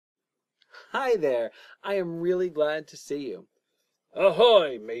Hi there. I am really glad to see you.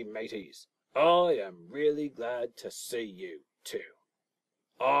 Ahoy, me mateys. I am really glad to see you, too.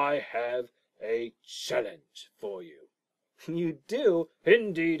 I have a challenge for you. You do?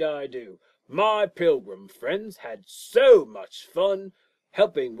 Indeed I do. My pilgrim friends had so much fun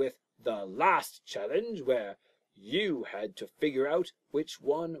helping with the last challenge where you had to figure out which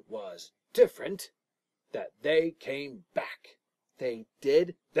one was different that they came back. They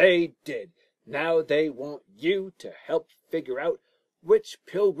did? They did. Now they want you to help figure out which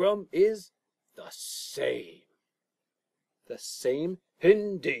pilgrim is the same. The same?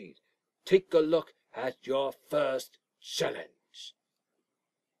 Indeed. Take a look at your first challenge.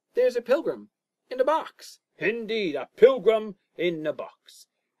 There's a pilgrim in a box. Indeed, a pilgrim in a box.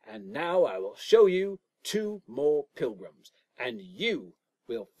 And now I will show you 2 more pilgrims, and you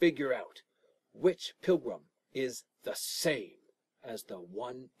will figure out which pilgrim is the same as the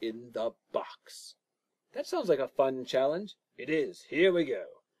one in the box. That sounds like a fun challenge. It is. Here we go.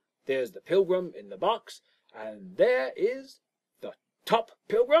 There's the pilgrim in the box, and there is the top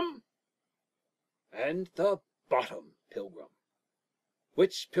pilgrim and the bottom pilgrim.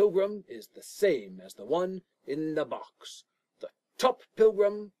 Which pilgrim is the same as the one in the box? The top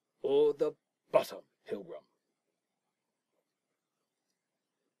pilgrim or the bottom pilgrim?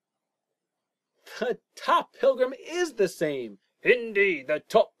 The top pilgrim is the same. Indeed, the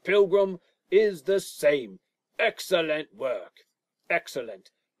top pilgrim is the same. Excellent work.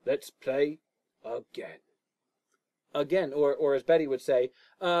 Excellent. Let's play again. Again, or as Betty would say,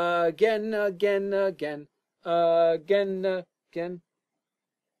 again, again, again, again, again.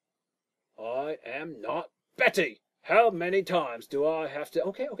 I am not Betty. How many times do I have to...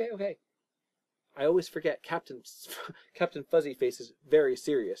 Okay. I always forget Captain Fuzzyface is very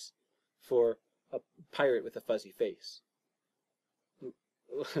serious for a pirate with a fuzzy face.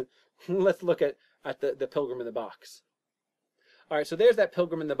 Let's look at the pilgrim in the box. All right, so there's that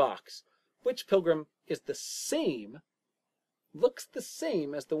pilgrim in the box. Which pilgrim is the same, looks the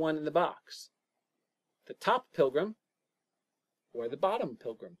same as the one in the box? The top pilgrim or the bottom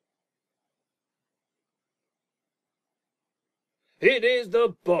pilgrim? It is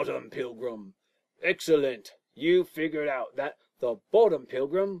the bottom pilgrim. Excellent. You figured out that the bottom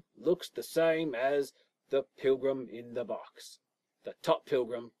pilgrim looks the same as the pilgrim in the box. The top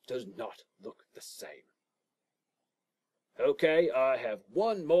pilgrim does not look the same. Okay, I have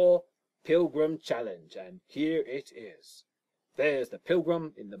one more pilgrim challenge, and here it is. There's the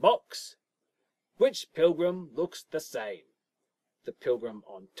pilgrim in the box. Which pilgrim looks the same? The pilgrim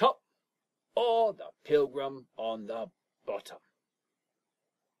on top or the pilgrim on the bottom?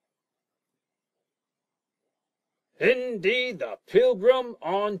 Indeed, the pilgrim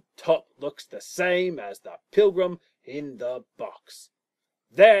on top looks the same as the pilgrim in the box.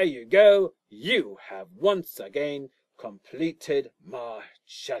 There you go. You have once again completed my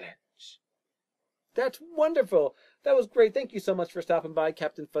challenge. That's wonderful. That was great. Thank you so much for stopping by,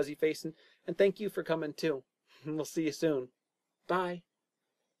 Captain Fuzzyface, and thank you for coming too. We'll see you soon. Bye.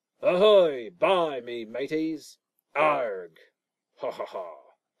 Ahoy, bye, me mateys. Arg. Ha ha ha.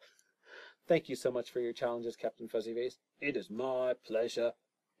 Thank you so much for your challenges, Captain Fuzzyface. It is my pleasure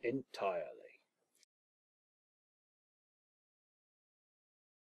entirely.